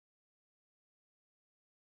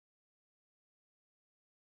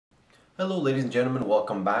Hello ladies and gentlemen,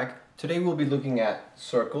 welcome back. Today we'll be looking at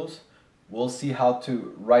circles. We'll see how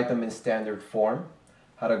to write them in standard form,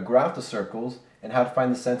 how to graph the circles, and how to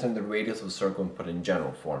find the center and the radius of a circle and put it in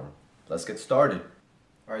general form. Let's get started.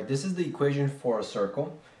 Alright, this is the equation for a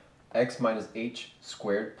circle. X minus h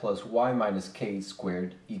squared plus y minus k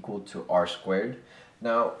squared equal to r squared.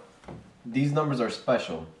 Now, these numbers are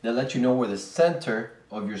special. They let you know where the center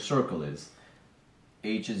of your circle is.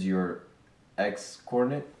 H is your x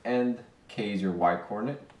coordinate and k is your y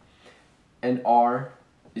coordinate, and r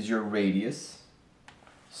is your radius.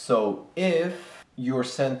 So if your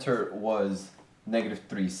center was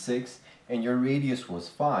 -3, 6 and your radius was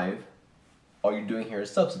 5, all you're doing here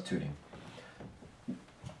is substituting.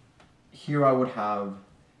 Here I would have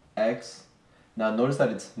x. Now notice that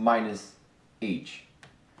it's minus h,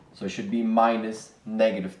 so it should be minus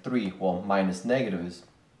 -3. Well, minus negative is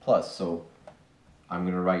plus, so I'm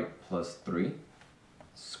going to write plus 3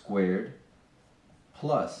 squared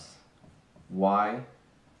plus y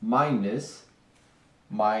minus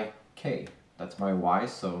my k. That's my y,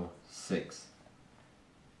 so 6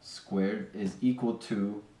 squared is equal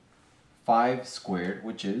to 5 squared,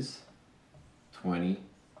 which is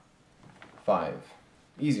 25.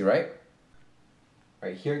 Easy, right?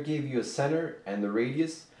 Right, here it gave you a center and the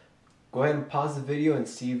radius. Go ahead and pause the video and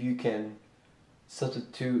see if you can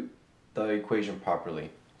substitute the equation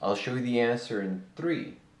properly. I'll show you the answer in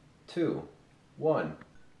 3, 2, 1.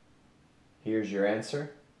 Here's your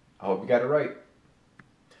answer. I hope you got it right.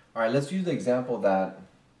 Alright, let's use the example that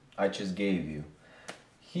I just gave you.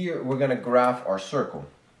 Here we're going to graph our circle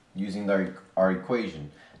using our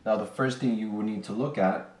equation. Now the first thing you will need to look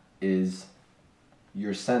at is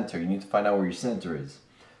your center. You need to find out where your center is.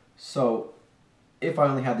 So if I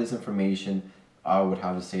only had this information, I would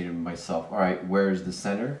have to say to myself, alright, where is the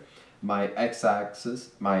center? My x-axis,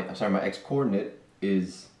 my x-coordinate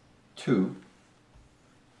is 2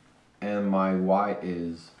 and my y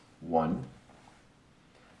is 1.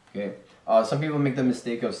 Okay. Some people make the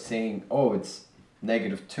mistake of saying, oh, it's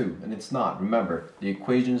 -2, and it's not. Remember, the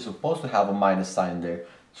equation is supposed to have a minus sign there,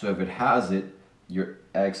 so if it has it, your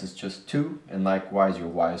x is just 2, and likewise your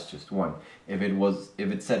y is just 1. If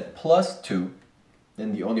it said +2,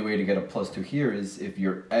 then the only way to get a +2 here is if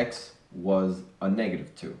your x was a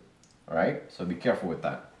 -2. Alright, so be careful with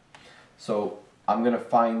that. So I'm going to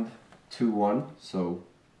find 2, 1. So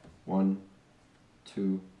 1,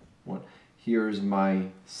 2, 1. Here's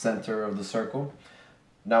my center of the circle.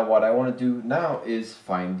 Now what I want to do now is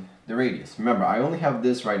find the radius. Remember, I only have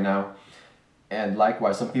this right now. And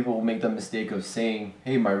likewise, some people will make the mistake of saying,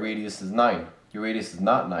 hey, my radius is 9. Your radius is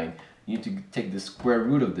not 9. You need to take the square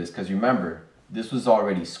root of this, because remember, this was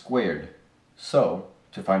already squared. So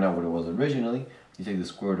to find out what it was originally, you take the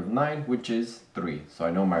square root of 9, which is 3. So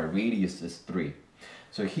I know my radius is 3.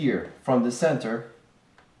 So here, from the center,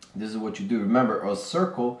 this is what you do. Remember, a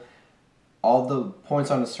circle, all the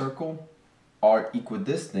points on a circle are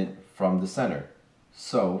equidistant from the center.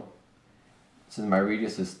 So, since my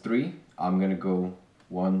radius is 3, I'm going to go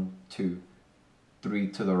 1, 2, 3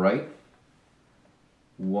 to the right.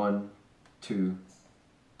 1, 2,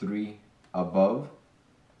 3 above.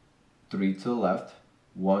 3 to the left.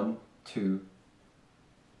 1, 2,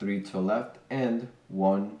 3 to the left, and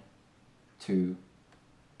 1, 2,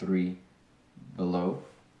 3 below.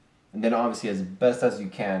 And then obviously, as best as you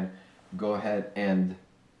can, go ahead and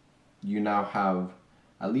you now have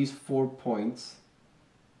at least 4 points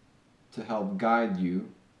to help guide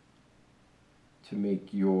you to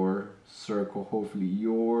make your circle. Hopefully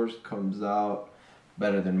yours comes out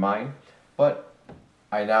better than mine. But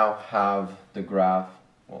I now have the graph,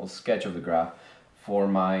 well, sketch of the graph for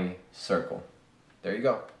my circle. There you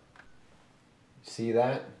go. See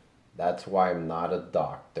that? That's why I'm not a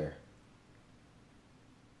doctor.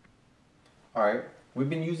 Alright, we've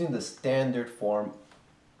been using the standard form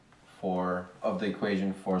of the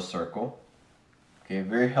equation for a circle. Okay,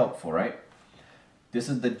 very helpful, right? This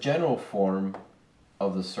is the general form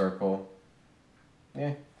of the circle.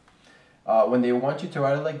 Yeah. When they want you to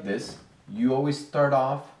write it like this, you always start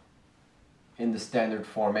off in the standard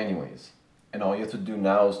form anyways. And all you have to do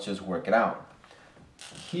now is just work it out.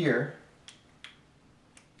 Here,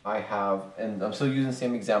 I have, and I'm still using the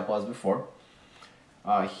same example as before.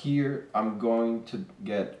 Here, I'm going to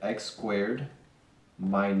get x squared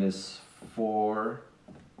minus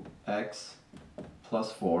 4x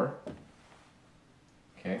plus 4,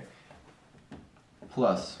 okay,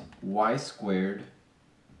 plus y squared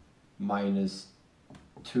minus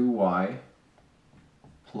 2y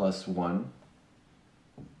plus 1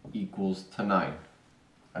 equals to 9.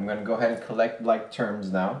 I'm going to go ahead and collect like terms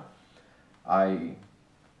now. I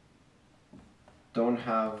don't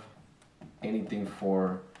have anything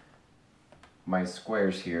for my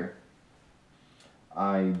squares here.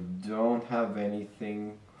 I don't have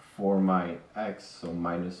anything for my x, so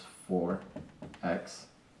minus 4x.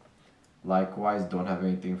 Likewise, don't have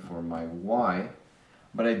anything for my y,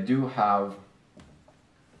 but I do have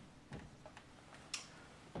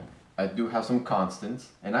some constants,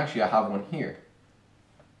 and actually I have one here.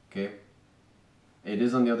 Okay, it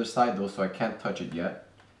is on the other side though, so I can't touch it yet.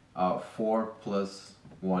 4 plus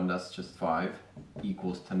 1, that's just 5,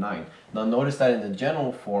 equals to 9. Now notice that in the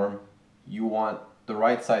general form, you want the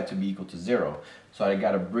right side to be equal to 0. So I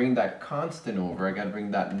got to bring that constant over, I got to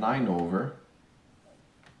bring that 9 over,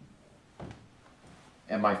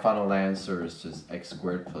 and my final answer is just x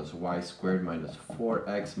squared plus y squared minus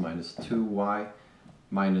 4x minus 2y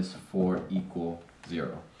minus 4 equal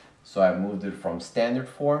 0. So I moved it from standard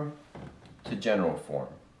form to general form.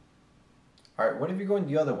 Alright, what if you're going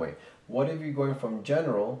the other way? What if you're going from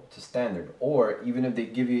general to standard? Or even if they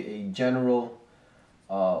give you a general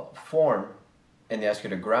form and they ask you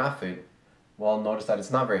to graph it, well, notice that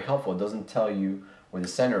it's not very helpful. It doesn't tell you where the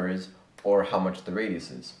center is or how much the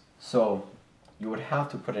radius is. So you would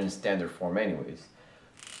have to put it in standard form anyways.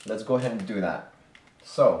 Let's go ahead and do that.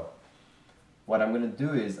 So what I'm going to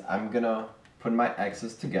do is I'm going to put my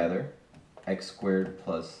x's together, x squared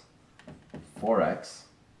plus 4x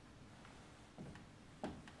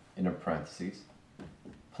in a parentheses,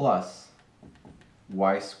 plus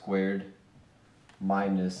y squared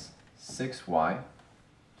minus 6y,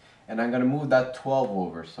 and I'm going to move that 12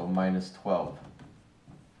 over, so minus 12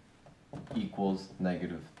 equals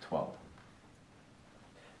negative 12.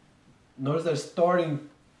 Notice they're starting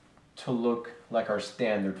to look like our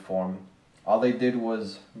standard form. All they did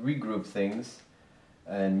was regroup things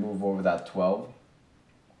and move over that 12.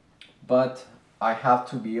 But I have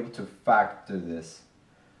to be able to factor this.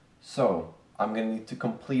 So I'm going to need to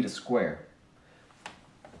complete a square.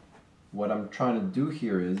 What I'm trying to do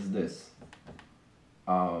here is this.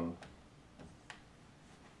 Well,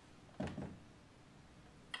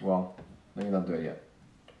 let me not do it yet.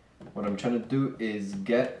 What I'm trying to do is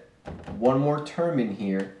get one more term in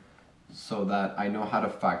here so that I know how to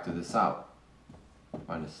factor this out.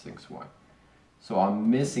 Minus 6y. So I'm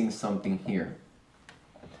missing something here.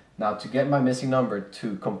 Now to get my missing number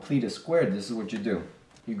to complete a square, this is what you do.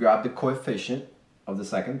 You grab the coefficient of the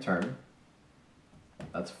second term,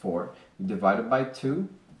 that's 4, you divide it by 2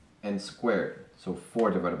 and square it. So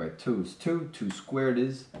 4 divided by 2 is 2, 2 squared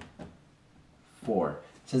is 4.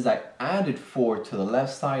 Since I added 4 to the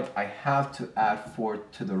left side, I have to add 4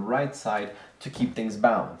 to the right side to keep things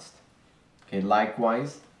balanced. Okay,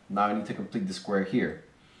 likewise, now I need to complete the square here.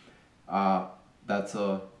 That's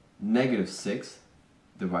a negative 6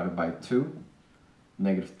 divided by 2.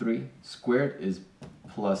 Negative 3 squared is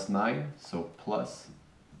plus 9, so plus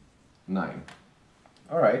 9.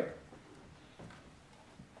 Alright.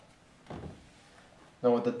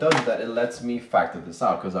 Now what that does is that it lets me factor this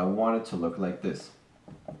out because I want it to look like this.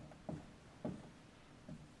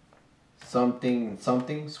 Something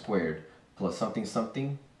something squared plus something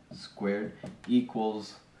something squared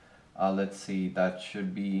equals, let's see, that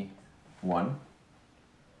should be 1.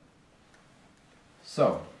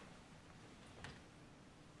 So,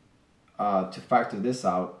 to factor this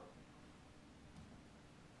out,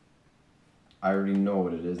 I already know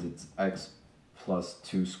what it is. It's x plus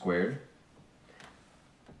 2 squared.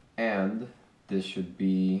 And this should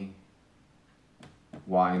be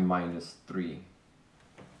y minus 3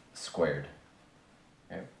 squared,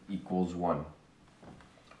 okay, equals 1.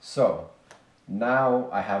 So, now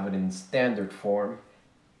I have it in standard form,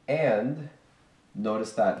 and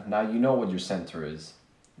notice that now you know what your center is.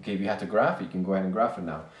 Okay, if you have to graph it, you can go ahead and graph it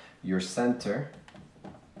now. Your center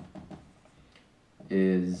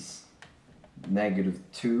is negative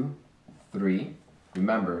 2, 3.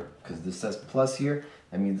 Remember, because this says plus here,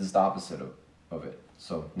 that means this is the opposite of it.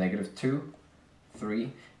 So negative 2,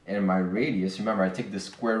 3, and my radius, remember I take the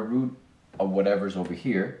square root of whatever's over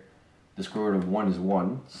here. The square root of 1 is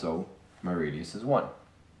 1, so my radius is 1.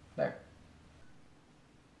 There.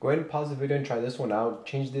 Go ahead and pause the video and try this one out.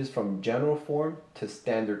 Change this from general form to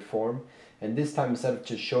standard form. And this time, instead of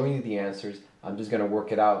just showing you the answers, I'm just going to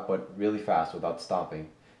work it out, but really fast without stopping.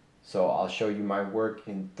 So I'll show you my work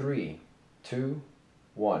in 3, 2,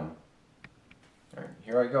 1. All right,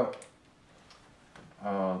 here I go.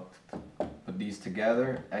 Put these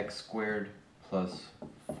together. X squared plus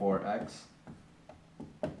 4x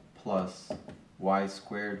plus y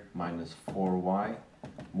squared minus 4y.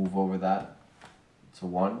 Move over that to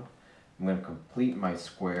 1. I'm going to complete my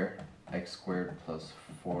square. X squared plus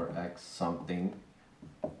 4x something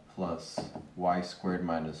plus y squared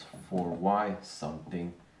minus 4y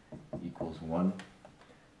something equals 1.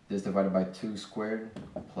 This divided by 2 squared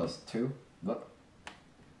plus 2, look,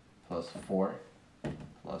 plus 4,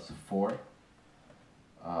 plus 4.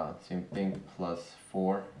 Same thing, plus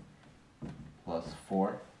 4, plus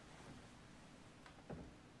 4.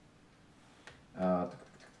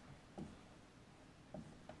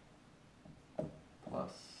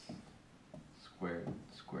 Plus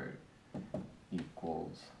squared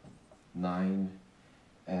equals 9,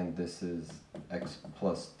 and this is x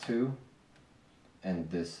plus 2, and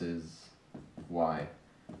this is y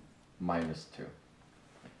minus 2.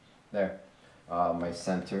 There. My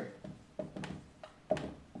center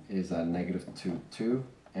is a negative 2, 2,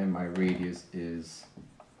 and my radius is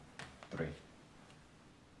 3.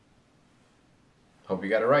 Hope you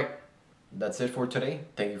got it right. That's it for today.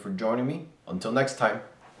 Thank you for joining me. Until next time.